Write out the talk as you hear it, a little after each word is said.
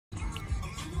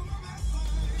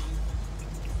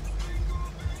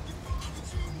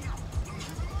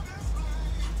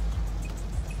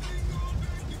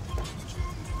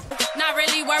I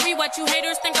really worry what you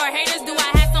haters think or haters do.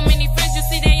 I had so many friends, you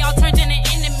see they all turned into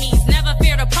enemies. Never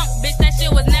feared a punk, bitch, that shit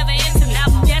was never into me.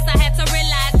 Guess I had to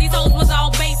realize these hoes was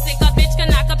all basic. A bitch could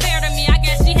not compare to me, I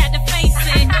guess she had to face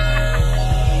it.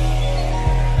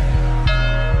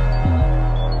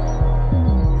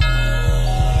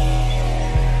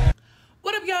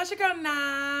 What up, y'all? It's your girl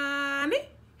Nani.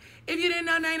 If you didn't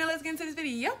know, Nani, let's get into this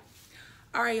video.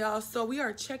 All right, y'all. So we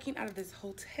are checking out of this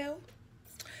hotel.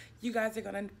 You guys are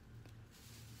gonna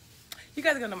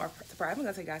know my surprise. I'm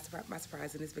gonna tell you guys my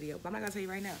surprise in this video, but I'm not gonna tell you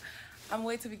right now. I'm gonna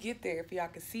wait till we get there if y'all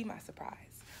can see my surprise.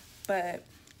 But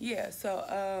yeah,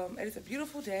 so it is a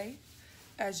beautiful day,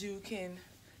 as you can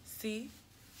see.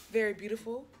 Very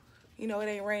beautiful. You know, it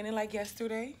ain't raining like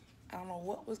yesterday. I don't know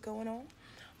what was going on,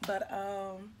 but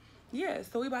yeah.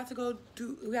 So we have to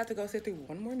go sit through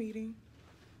one more meeting,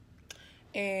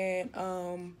 and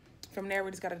from there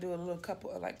we just gotta do a little couple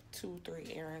of like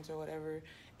 2-3 errands or whatever,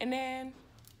 and then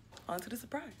on to the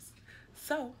surprise.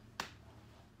 So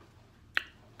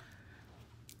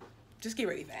just get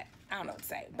ready for that. I don't know what to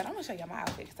say, but I'm gonna show y'all my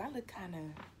outfit because I look kind of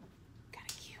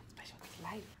cute, especially with this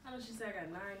light. I know she said I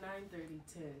got 9, 30,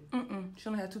 10. She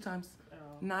only had 2 times.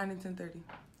 9 and 10:30.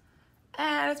 And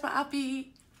that's my outfit.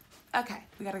 Okay,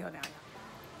 we gotta go now, y'all.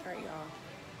 All right, y'all.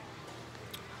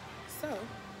 So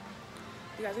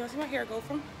you guys are gonna see my hair go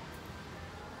from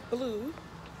blue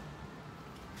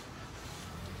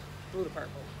to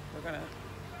purple. We're gonna,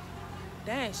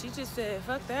 dang, she just said,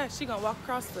 fuck that. She gonna walk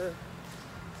across the,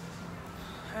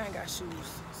 I ain't got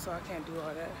shoes, so I can't do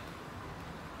all that.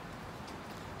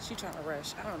 She trying to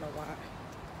rush. I don't know why.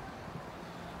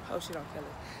 Hope she don't kill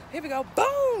it. Here we go.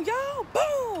 Boom, y'all.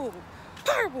 Boom.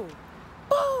 Purple.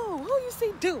 Boom. Who you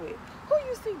see do it? Who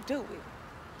you see do it?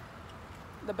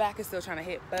 The back is still trying to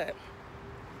hit, but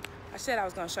I said I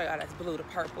was gonna show y'all that's blue to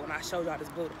purple, and I showed y'all this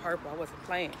blue to purple. I wasn't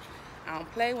playing. I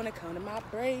don't play when it comes to my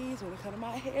braids, when it comes to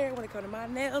my hair, when it comes to my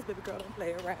nails. Baby girl, don't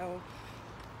play around.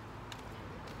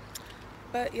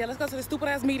 But yeah, let's go to the stupid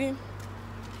ass meeting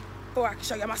before I can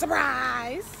show y'all my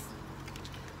surprise.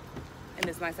 And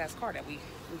this nice ass car that we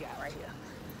got right here.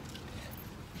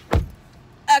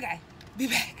 Okay, be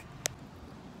back.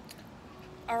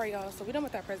 All right, y'all, so we done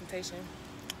with that presentation.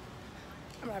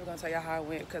 I'm not even gonna tell y'all how it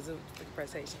went because of the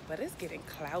presentation, but it's getting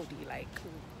cloudy, like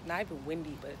not even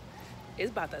windy, but it's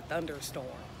about to thunderstorm,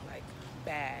 like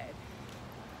bad.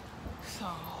 So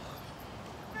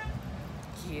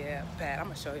yeah, bad. I'm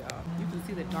gonna show y'all. You can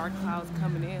see the dark clouds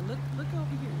coming in. Look over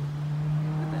here.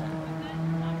 Look at that.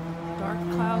 Dark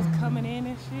clouds coming in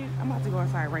and shit. I'm about to go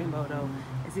outside Rainbow though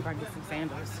and see if I can get some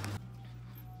sandals.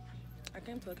 I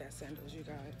came to look at sandals, you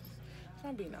guys. If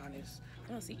I'm being honest,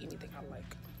 I don't see anything I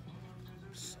like.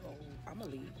 So I'm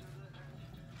gonna leave.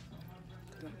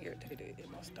 Cause I'm irritated and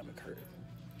my stomach hurt.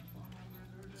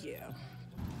 Yeah.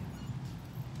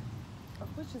 Oh,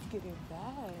 it's just getting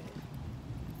bad.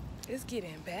 It's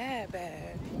getting bad.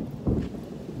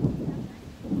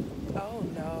 Oh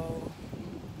no.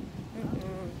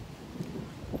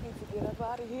 Need to get up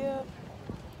out of here.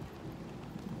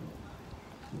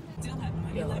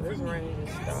 Yo, this rain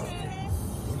just stopped.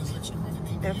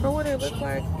 And for what it looked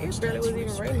like, it barely was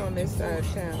even raining on this side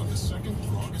of town.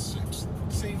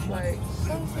 Like,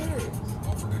 so serious.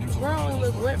 The ground only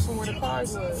looked wet from where the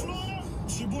cars was.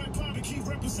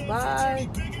 Bye,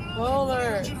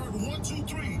 Polar.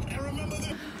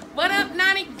 What up,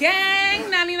 Nani gang?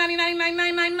 Nani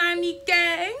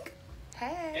gang.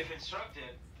 Hey. If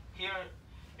instructed, here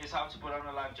is how to put on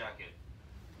a life jacket.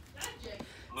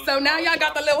 So now y'all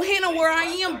got the little hint of where I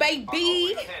am,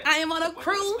 baby. I am on a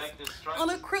cruise. On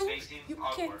a cruise. You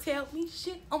can't tell me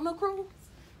shit on the cruise.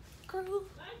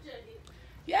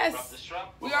 Yes.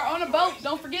 We are on a boat.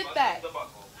 Don't forget that.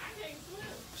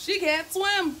 She can't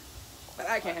swim. But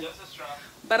I can.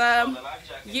 But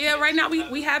yeah, right now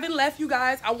we haven't left, you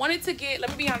guys. I wanted to get, let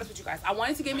me be honest with you guys. I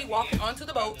wanted to get me walking onto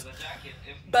the boat.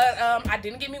 But I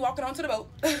didn't get me walking onto the boat.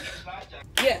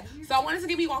 Yeah. So I wanted to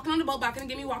get me walking on the boat, but I couldn't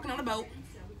get me walking on the boat.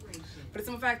 But it's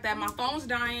the fact that my phone's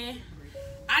dying.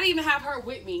 I didn't even have her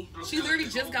with me. She literally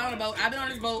just got on the boat. I've been on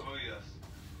this boat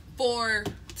for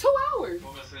 2 hours.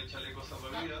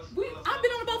 I've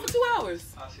been on the boat for 2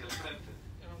 hours.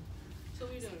 So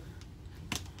we doing?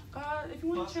 If you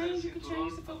want to change, you can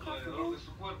change to feel comfortable.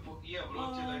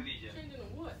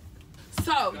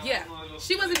 So yeah,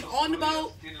 she wasn't even on the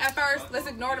boat at first. Let's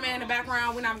ignore the man in the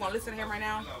background. We're not gonna listen to him right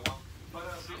now.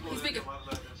 He's speaking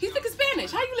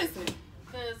Spanish. How you listening?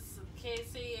 Because can't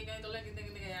see, I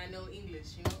know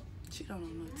English, you know? She don't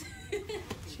know nothing.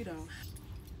 She don't.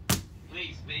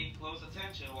 Please pay close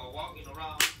attention while walking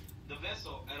around the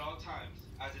vessel at all times.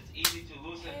 as it's easy to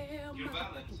loosen your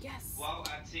balance while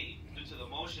at sea due to the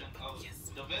motion of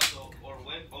the vessel or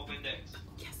when open decks.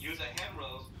 Use the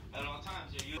handrails at all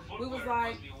times. We was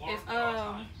like,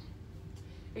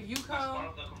 if you come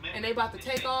and they about to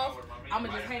take off, I'ma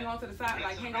just hang on to the side,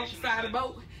 like hang off the side of the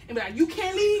boat and be like, you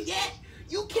can't leave yet.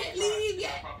 You can't leave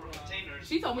yet.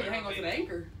 She told me to hang on to the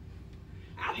anchor.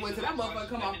 I went to that motherfucker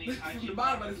come off from the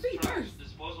bottom of the seat first.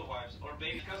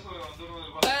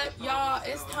 But y'all,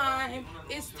 it's time.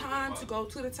 It's time to go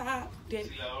to the top. Then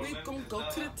we gon' go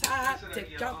to the top. Then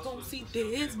y'all gon' see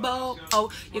this boat. Oh,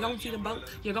 you gon' see the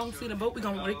boat. You gon' see the boat. We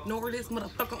gon' ignore this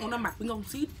motherfucker on the map. We gon'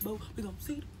 see the boat. We gon'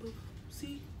 see the boat.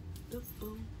 See the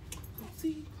boat.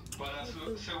 See.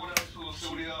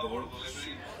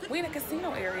 We in a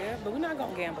casino area, but we're not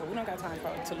gonna gamble. We don't got time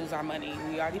to lose our money.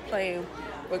 We already playing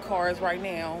with cars right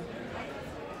now.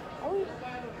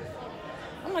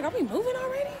 I'm like, are we moving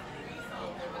already?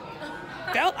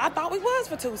 I thought we was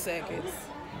for 2 seconds.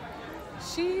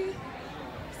 She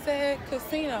said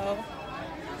casino.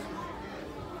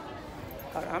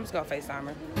 Hold on, I'm just gonna FaceTime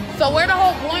her. So we're the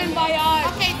whole Bon Voyage.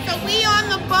 Okay, so we on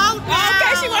the boat now.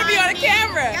 Okay, she wanna be on the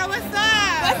camera. Yeah, what's up?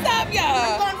 What's up, y'all?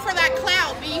 I'm going for that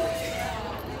cloud, B.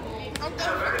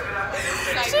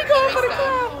 She going for the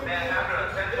cloud.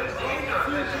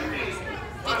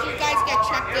 Did you guys get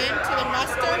checked in to the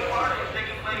muster?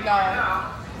 No.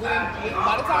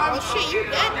 By the time. Oh shit, you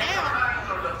dead now.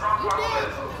 You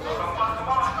dead.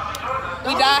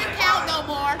 We died. Don't count no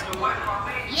more.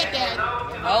 You're dead.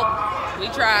 Oh, we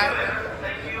tried.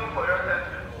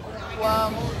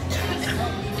 Well,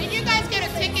 did you guys get a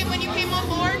ticket when you came on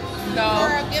board? No.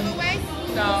 For a giveaway?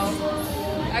 No.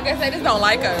 I guess they just don't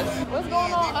like us. What's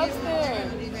going on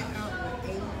upstairs?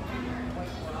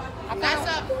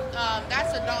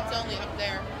 That's adults only up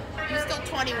there. You still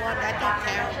 21, that don't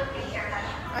count.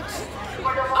 I'm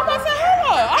about to say,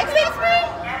 hold on. I'm 6 feet.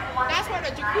 That's where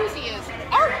the jacuzzi is.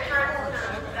 Oh.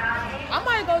 I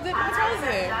might go dip my toes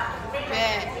in.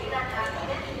 Yeah.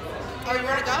 Oh, you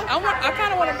want to go? I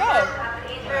kind of want to go.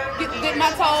 Dip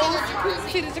my toes,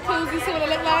 see the jacuzzi, see what it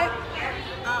look like.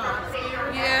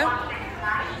 Yeah.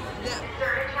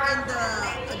 And the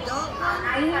adult one?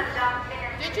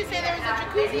 Didn't you say there was a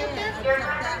jacuzzi up there?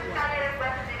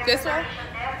 This one?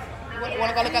 Want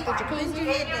to go look at the jacuzzi?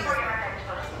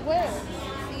 Where?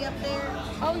 See up there?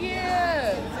 Oh,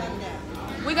 yeah.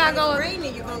 We got to go.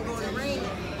 Raining, you're going to go in the rain.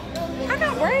 I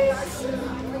got braids.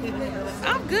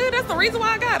 I'm good. That's the reason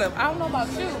why I got them. I don't know about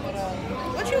you, but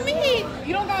what you mean?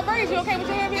 You don't got braids. You okay with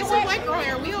your hair being It's wet? a white girl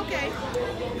hair. We okay?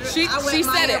 She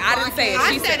said it. I didn't say it.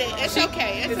 I said it. It's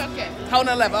okay. It's okay. Hold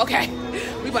on, level. Okay.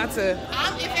 We about to.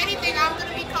 If anything, I'm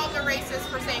gonna be called a racist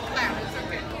for saying clown. It's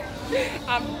okay.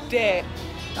 I'm dead.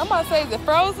 I'm about to say, is it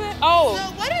frozen? Oh. So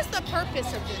what is the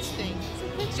purpose of this thing?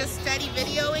 Just steady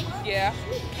videoing? Yeah.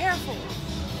 Careful.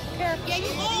 Careful. Yeah,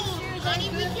 you old, honey.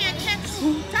 We can't catch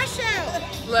touchdown.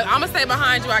 Look, I'm gonna stay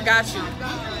behind you. I got you.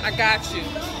 I got you.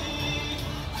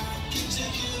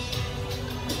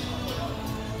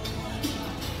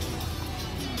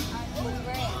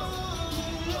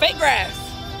 Fake grass.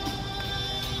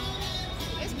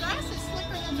 This grass is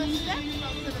slicker than the steps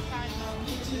most of the time.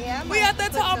 Yeah, We at the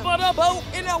top of the boat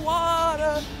in the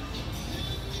water.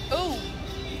 Ooh.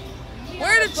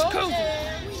 Where the jacuzzi?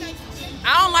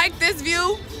 I don't like this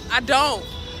view. I don't.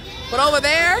 But over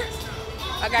there,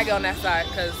 I gotta go on that side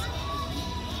because.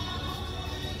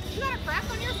 You got a crack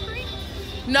on your screen?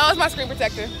 No, it's my screen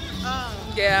protector.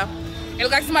 Oh. Yeah. It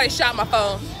looked like somebody shot my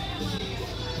phone.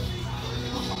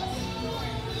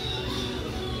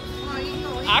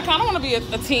 I kind of want to be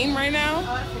a teen right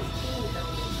now.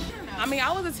 I mean,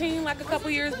 I was a teen like a couple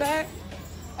years back.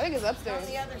 I think it's upstairs.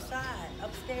 On the other side,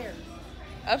 upstairs.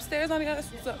 Upstairs on the other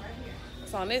side.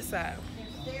 It's on this side.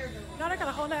 No, they got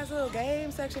a whole nice little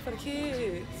game section for the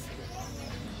kids.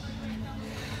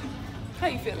 How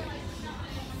you feeling?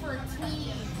 For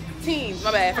teens. Teens,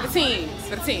 my bad. For the teens.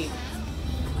 For the teens.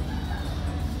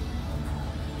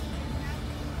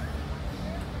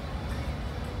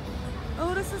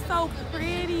 Oh, this is so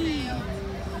pretty.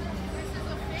 This is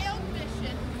a failed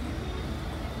mission.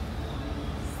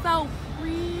 So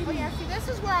pretty. Oh yeah, see, this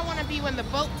is where I want to be when the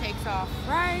boat takes off.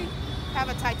 Right? Have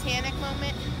a Titanic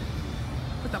moment.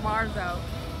 Put the bars out.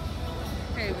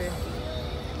 Hey, man.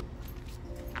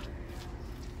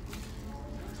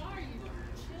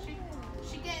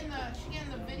 She getting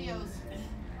the videos.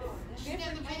 She's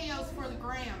getting the videos for the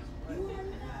gram.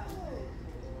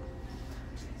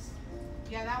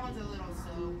 Yeah, that one's a little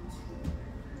soaked.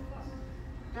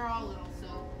 They're all a little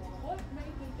soaked. What made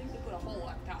me think to put a hole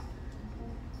on top?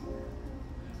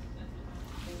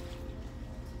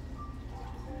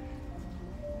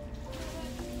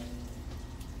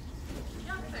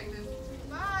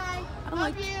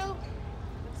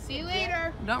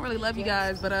 don't really love you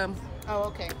guys, but Oh,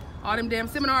 okay. all them damn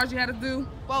seminars you had to do.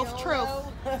 Well, it's true.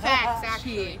 Facts,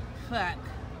 actually. Shit, fuck.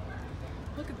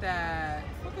 Look at that.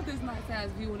 Look at this nice ass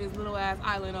view of this little ass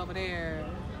island over there.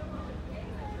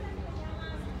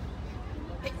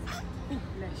 Thank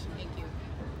you.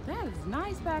 That is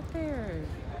nice back there.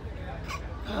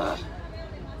 Oh,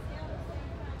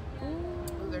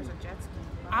 there's a jet ski.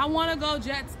 I want to go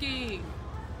jet ski.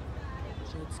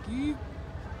 Jet ski.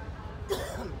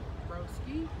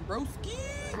 Broski.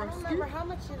 Broski. I don't remember how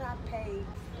much did I pay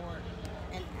for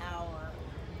an hour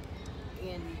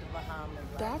in the Bahamas.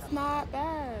 That's last not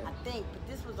bad. I think, but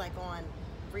this was like on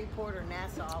Freeport or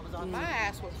Nassau. I was on My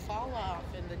ass would fall off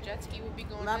and the jet ski would be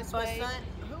going La this way.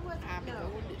 Who was I'm no.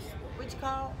 going this way. Which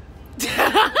call? Scared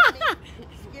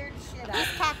the shit out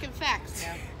Just of me. talking facts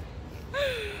now.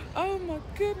 Oh my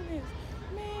goodness,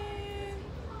 man.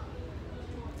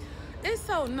 It's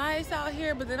so nice out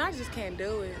here, but then I just can't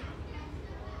do it.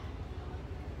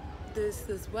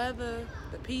 This weather,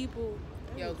 the people.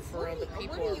 Yo, for real, the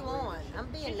people What are you on? I'm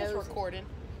being She's just nosy. recording.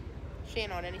 She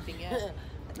ain't on anything yet. I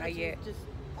thought Not you yet. was just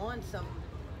on something.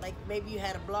 Like maybe you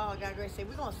had a blog. I say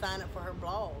we're gonna sign up for her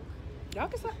blog. Y'all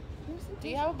can say. Do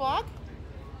you have a blog?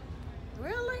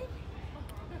 Really?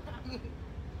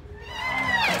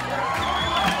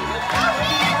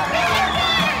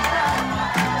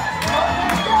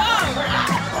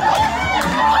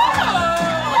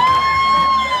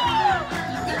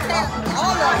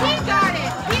 He got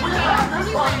it. He got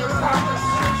it.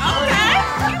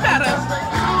 Okay, you better.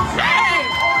 Hey,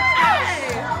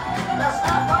 hey.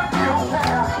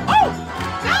 Oh,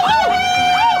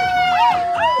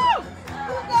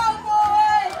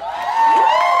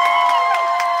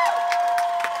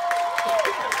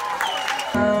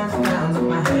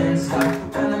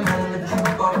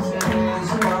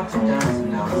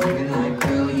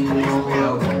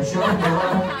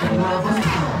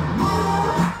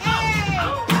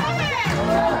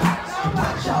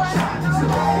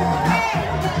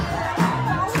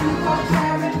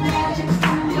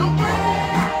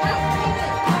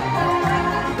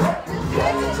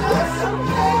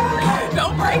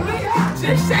 don't break it.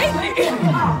 Just shake it.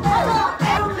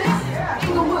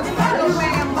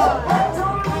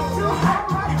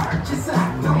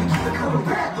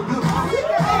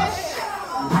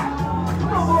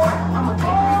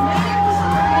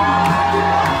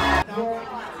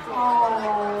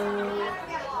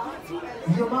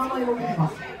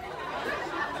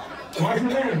 What's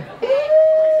your name?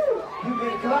 You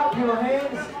can clap your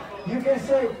hands. You can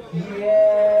say,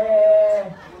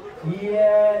 yeah,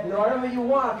 yeah, whatever you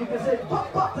want. You can say,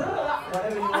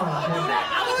 whatever you want.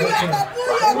 Okay.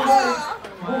 Everybody,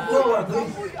 move forward,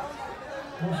 please.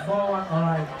 Move forward, all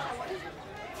right.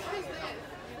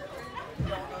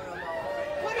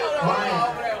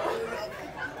 Fine.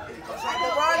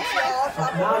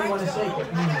 Now you want to shake it.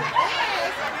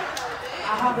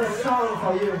 I have a song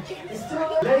for you.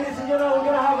 Ladies and gentlemen, we're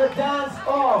gonna have a dance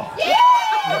off. Yeah!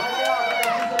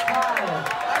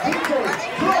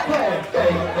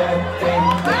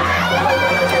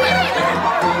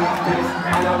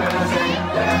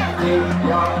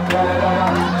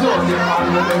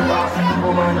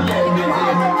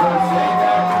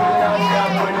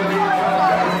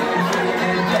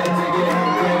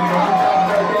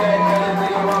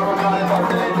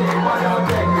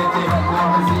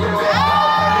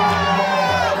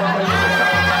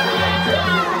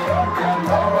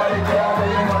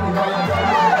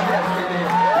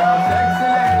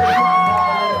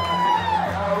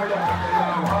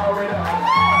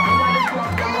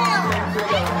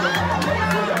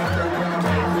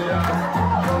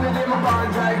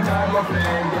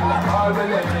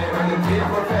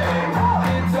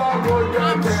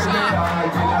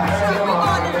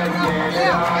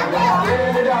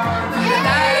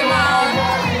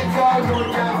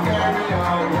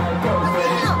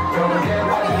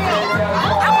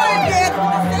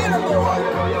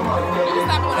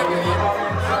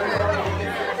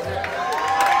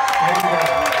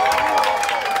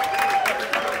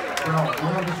 Right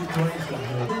now, this is the time.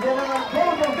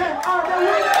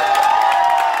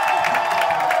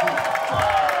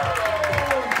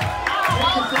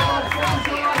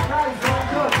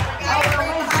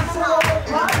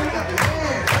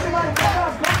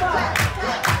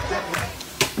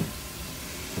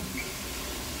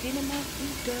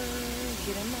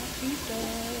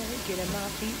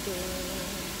 DJ,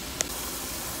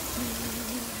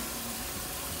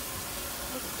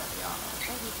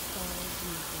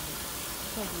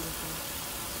 drop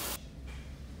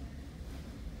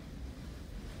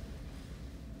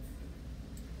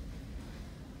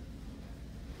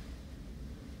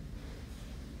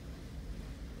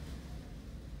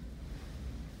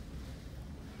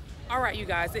All right, you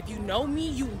guys, if you know me,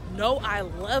 you know I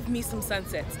love me some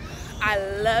sunsets. I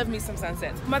love me some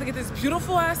sunsets. I'm about to get this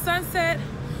beautiful ass sunset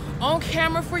on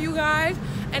camera for you guys,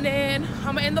 and then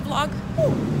I'm gonna end the vlog.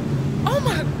 Ooh. Oh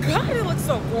my God, it looks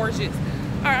so gorgeous.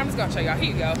 All right, I'm just gonna show y'all.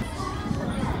 Here you go.